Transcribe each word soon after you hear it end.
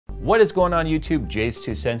What is going on YouTube?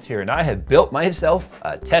 JayzTwoCents here, and I have built myself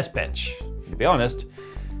a test bench. To be honest,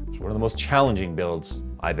 it's one of the most challenging builds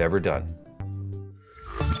I've ever done.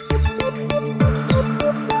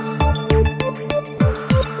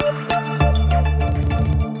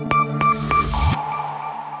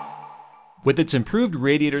 With its improved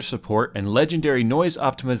radiator support and legendary noise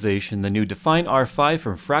optimization, the new Define R5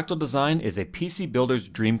 from Fractal Design is a PC builder's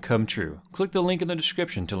dream come true. Click the link in the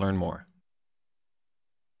description to learn more.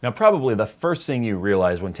 Now, probably the first thing you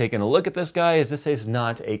realize when taking a look at this guy is this is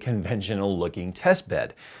not a conventional looking test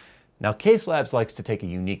bed. Now, Case Labs likes to take a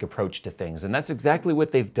unique approach to things, and that's exactly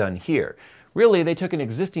what they've done here. Really, they took an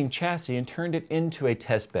existing chassis and turned it into a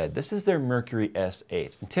test bed. This is their Mercury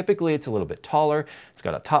S8, and typically it's a little bit taller. It's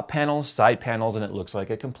got a top panel, side panels, and it looks like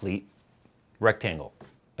a complete rectangle,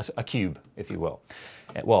 a cube, if you will.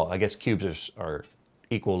 Well, I guess cubes are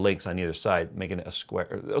equal lengths on either side, making it a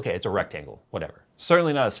square. Okay, it's a rectangle, whatever.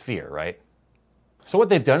 Certainly not a sphere, right? So what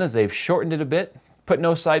they've done is they've shortened it a bit, put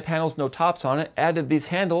no side panels, no tops on it, added these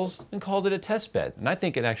handles, and called it a test bed. And I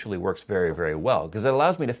think it actually works very, very well, because it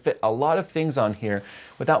allows me to fit a lot of things on here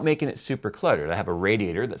without making it super cluttered. I have a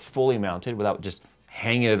radiator that's fully mounted without just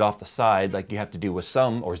hanging it off the side like you have to do with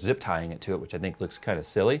some, or zip tying it to it, which I think looks kind of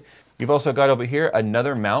silly. You've also got over here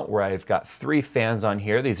another mount where I've got 3 fans on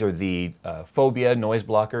here. These are the Phobia noise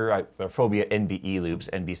blocker, Phobia NBE loops.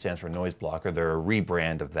 NB stands for noise blocker. They're a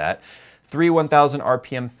rebrand of that. 3 1000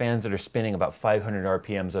 RPM fans that are spinning about 500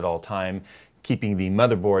 RPMs at all time, keeping the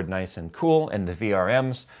motherboard nice and cool, and the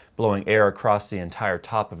VRMs blowing air across the entire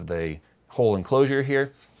top of the whole enclosure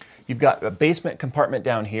here. You've got a basement compartment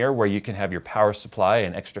down here where you can have your power supply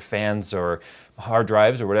and extra fans or hard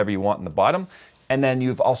drives or whatever you want in the bottom. And then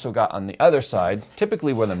you've also got on the other side,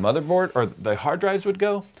 typically where the motherboard or the hard drives would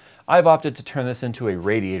go, I've opted to turn this into a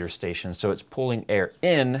radiator station, so it's pulling air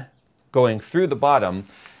in, going through the bottom,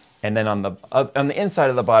 and then on the inside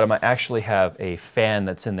of the bottom, I actually have a fan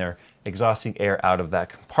that's in there exhausting air out of that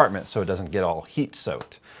compartment so it doesn't get all heat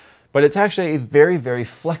soaked. But it's actually a very, very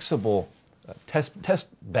flexible test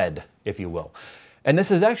bed, if you will. And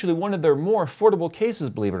this is actually one of their more affordable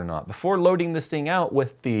cases, believe it or not. Before loading this thing out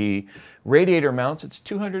with the radiator mounts, it's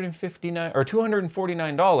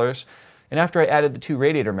 $249. And after I added the 2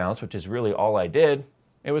 radiator mounts, which is really all I did,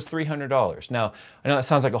 it was $300. Now, I know that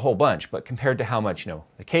sounds like a whole bunch, but compared to how much,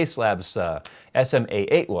 the Case Labs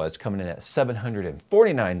SMA8 was coming in at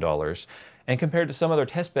 $749, and compared to some other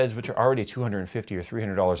test beds, which are already $250 or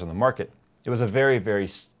 $300 on the market, it was a very, very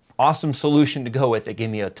awesome solution to go with. It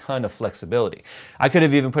gave me a ton of flexibility. I could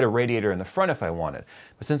have even put a radiator in the front if I wanted,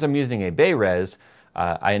 but since I'm using a bay res,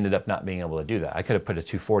 I ended up not being able to do that. I could have put a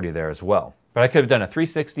 240 there as well, but I could have done a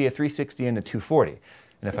 360, a 360, and a 240.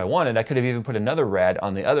 And if I wanted, I could have even put another rad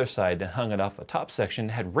on the other side and hung it off the top section.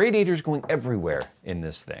 It had radiators going everywhere in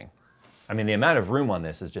this thing. I mean, the amount of room on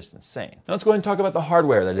this is just insane. Now let's go ahead and talk about the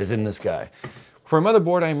hardware that is in this guy. For a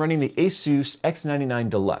motherboard, I'm running the Asus X99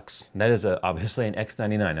 Deluxe. That is obviously an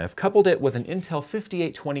X99. I've coupled it with an Intel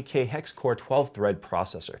 5820K hex-core 12-thread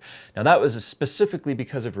processor. Now that was specifically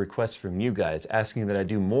because of requests from you guys asking that I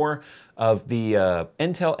do more of the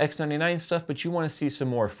Intel X99 stuff, but you want to see some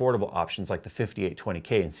more affordable options like the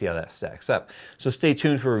 5820K and see how that stacks up. So stay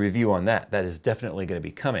tuned for a review on that. That is definitely going to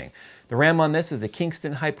be coming. The RAM on this is the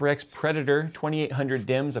Kingston HyperX Predator 2800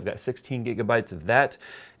 DIMMs. I've got 16 gigabytes of that.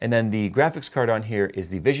 And then the graphics card on here is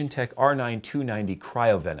the VisionTech R9 290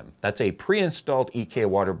 CryoVenom. That's a pre-installed EK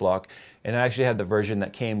water block, and I actually had the version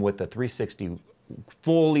that came with the 360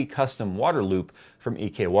 fully custom water loop from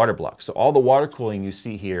EK water block. So all the water cooling you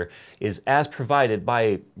see here is as provided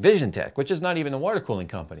by VisionTech, which is not even a water cooling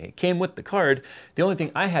company. It came with the card. The only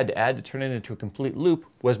thing I had to add to turn it into a complete loop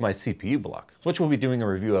was my CPU block, which we'll be doing a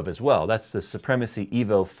review of as well. That's the Supremacy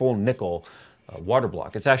Evo full nickel water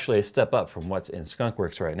block. It's actually a step up from what's in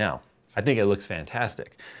Skunkworks right now. I think it looks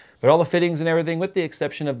fantastic. But all the fittings and everything, with the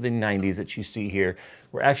exception of the 90s that you see here,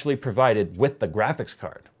 were actually provided with the graphics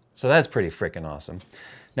card. So that's pretty freaking awesome.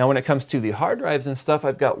 Now when it comes to the hard drives and stuff,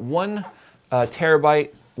 I've got 1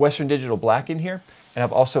 terabyte Western Digital Black in here, and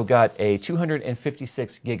I've also got a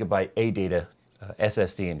 256 gigabyte ADATA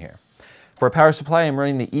SSD in here. For a power supply, I'm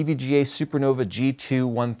running the EVGA Supernova G2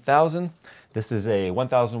 1000. This is a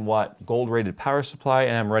 1000 watt gold rated power supply,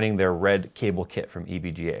 and I'm running their red cable kit from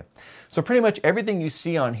EVGA. So pretty much everything you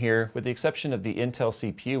see on here, with the exception of the Intel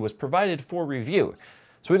CPU, was provided for review.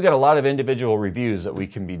 So we've got a lot of individual reviews that we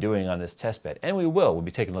can be doing on this test bed, and we will. We'll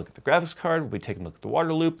be taking a look at the graphics card, we'll be taking a look at the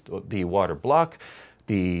water loop, the water block,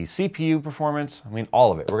 the CPU performance, I mean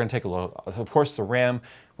all of it. We're going to take a look, of course the RAM,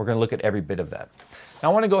 we're going to look at every bit of that. Now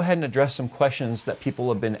I want to go ahead and address some questions that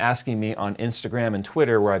people have been asking me on Instagram and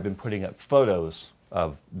Twitter, where I've been putting up photos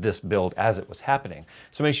of this build as it was happening.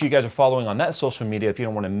 So make sure you guys are following on that social media if you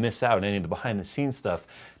don't want to miss out on any of the behind the scenes stuff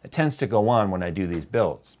that tends to go on when I do these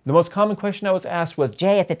builds. The most common question I was asked was,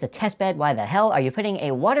 Jay, if it's a test bed, why the hell are you putting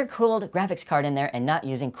a water-cooled graphics card in there and not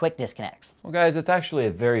using quick disconnects? Well guys, it's actually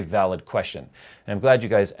a very valid question, and I'm glad you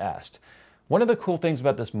guys asked. One of the cool things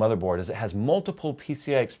about this motherboard is it has multiple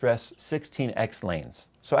PCI Express 16X lanes.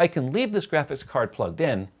 So I can leave this graphics card plugged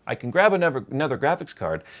in, I can grab another graphics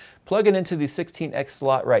card, plug it into the 16X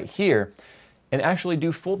slot right here, and actually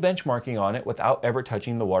do full benchmarking on it without ever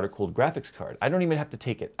touching the water-cooled graphics card. I don't even have to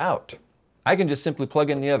take it out. I can just simply plug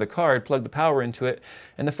in the other card, plug the power into it,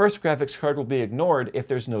 and the first graphics card will be ignored if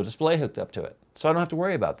there's no display hooked up to it. So I don't have to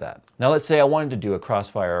worry about that. Now let's say I wanted to do a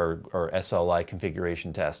Crossfire or SLI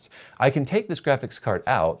configuration test. I can take this graphics card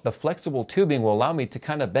out. The flexible tubing will allow me to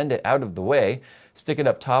kind of bend it out of the way, stick it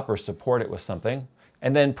up top or support it with something,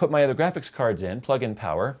 and then put my other graphics cards in, plug in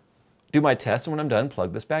power, do my test, and when I'm done,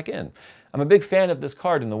 plug this back in. I'm a big fan of this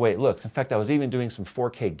card and the way it looks. In fact, I was even doing some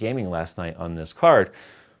 4K gaming last night on this card.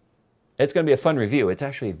 It's going to be a fun review. It's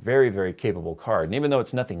actually a very, very capable card. And even though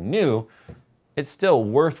it's nothing new, it's still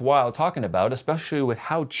worthwhile talking about, especially with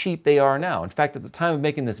how cheap they are now. In fact, at the time of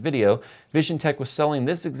making this video, Vision Tech was selling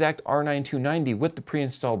this exact R9 290 with the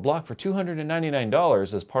pre-installed block for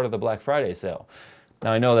 $299 as part of the Black Friday sale.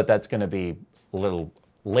 Now I know that that's going to be a little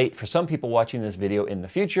late for some people watching this video in the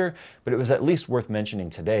future, but it was at least worth mentioning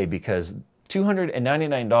today because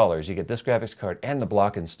 $299, you get this graphics card and the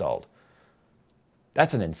block installed.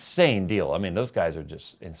 That's an insane deal. I mean, those guys are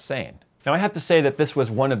just insane. Now I have to say that this was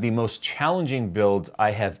one of the most challenging builds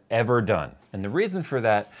I have ever done. And the reason for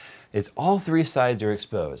that is all three sides are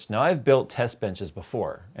exposed. Now I've built test benches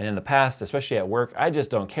before, and in the past, especially at work, I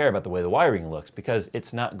just don't care about the way the wiring looks because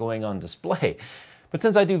it's not going on display. But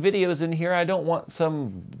since I do videos in here, I don't want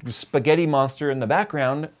some spaghetti monster in the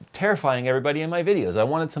background terrifying everybody in my videos. I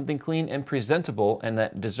wanted something clean and presentable and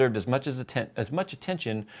that deserved as much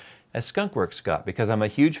attention as Skunkworks got because I'm a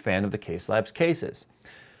huge fan of the Case Labs cases.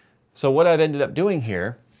 So what I've ended up doing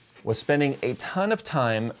here was spending a ton of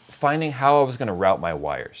time finding how I was going to route my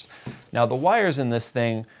wires. Now the wires in this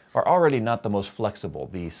thing are already not the most flexible.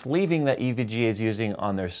 The sleeving that EVGA is using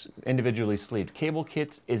on their individually sleeved cable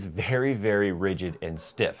kits is very, very rigid and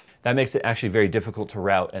stiff. That makes it actually very difficult to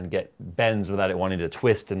route and get bends without it wanting to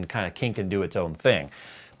twist and kind of kink and do its own thing.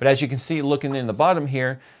 But as you can see looking in the bottom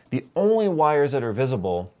here, the only wires that are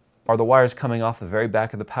visible are the wires coming off the very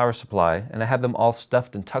back of the power supply, and I have them all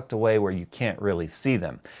stuffed and tucked away where you can't really see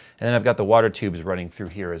them. And then I've got the water tubes running through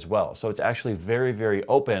here as well. So it's actually very, very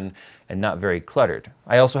open and not very cluttered.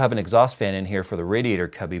 I also have an exhaust fan in here for the radiator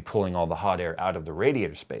cubby pulling all the hot air out of the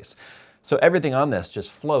radiator space. So everything on this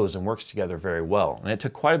just flows and works together very well. And it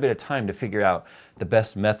took quite a bit of time to figure out the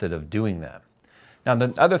best method of doing that. Now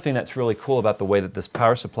the other thing that's really cool about the way that this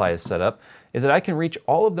power supply is set up is that I can reach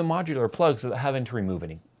all of the modular plugs without having to remove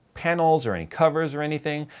any panels or any covers or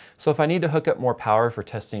anything. So if I need to hook up more power for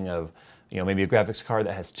testing of, maybe a graphics card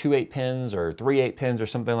that has 2 8-pins or 3 8-pins or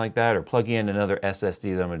something like that, or plug in another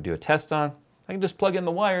SSD that I'm going to do a test on, I can just plug in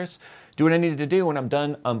the wires, do what I needed to do. When I'm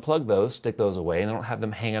done, unplug those, stick those away, and I don't have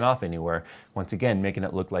them hanging off anywhere, once again making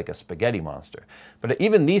it look like a spaghetti monster. But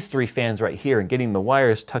even these 3 fans right here and getting the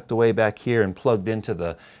wires tucked away back here and plugged into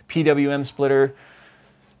the PWM splitter,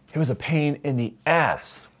 it was a pain in the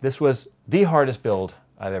ass. This was the hardest build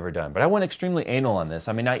I've ever done, but I went extremely anal on this.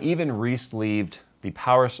 I mean, I even re-sleeved the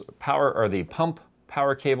pump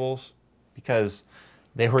power cables because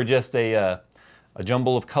they were just a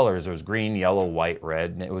jumble of colors. There was green, yellow, white,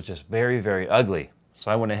 red, and it was just very, very ugly.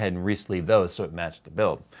 So I went ahead and re-sleeved those so it matched the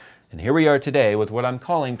build. And here we are today with what I'm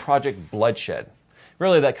calling Project Bloodshed.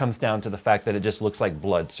 Really, that comes down to the fact that it just looks like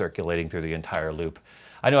blood circulating through the entire loop.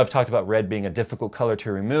 I know I've talked about red being a difficult color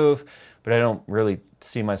to remove, but I don't really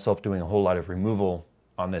see myself doing a whole lot of removal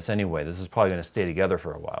on this anyway. This is probably going to stay together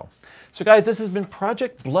for a while. So guys, this has been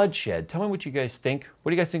Project Bloodshed. Tell me what you guys think.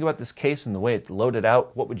 What do you guys think about this case and the way it's loaded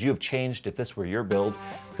out? What would you have changed if this were your build?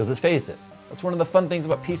 Because let's face it, that's one of the fun things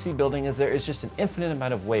about PC building is there is just an infinite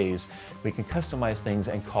amount of ways we can customize things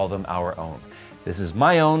and call them our own. This is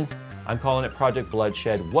my own. I'm calling it Project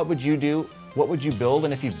Bloodshed. What would you do? What would you build?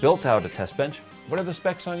 And if you built out a test bench, what are the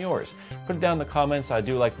specs on yours? Put it down in the comments. I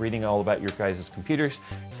do like reading all about your guys' computers.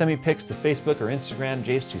 Send me pics to Facebook or Instagram,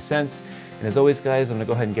 JayzTwoCents. And as always, guys, I'm going to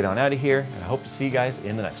go ahead and get on out of here. And I hope to see you guys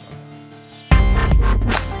in the next one.